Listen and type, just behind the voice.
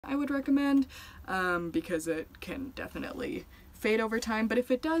I would recommend, because it can definitely fade over time, but if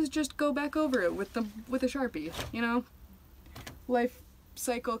it does, just go back over it with a Sharpie, you know? Life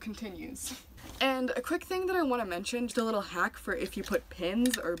cycle continues. And a quick thing that I want to mention, just a little hack for if you put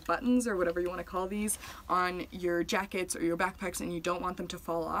pins or buttons or whatever you want to call these on your jackets or your backpacks and you don't want them to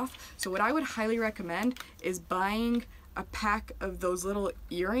fall off. So what I would highly recommend is buying a pack of those little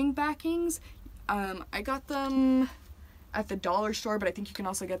earring backings. I got them at the dollar store, but I think you can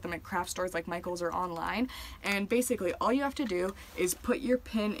also get them at craft stores like Michael's or online. And basically all you have to do is put your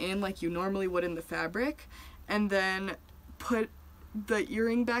pin in like you normally would in the fabric, and then put the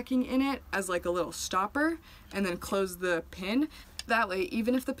earring backing in it as like a little stopper, and then close the pin. That way,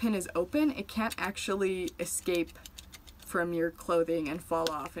 even if the pin is open, it can't actually escape from your clothing and fall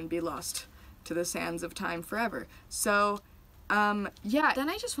off and be lost to the sands of time forever. So yeah, then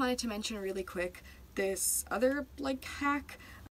I just wanted to mention really quick this other like hack.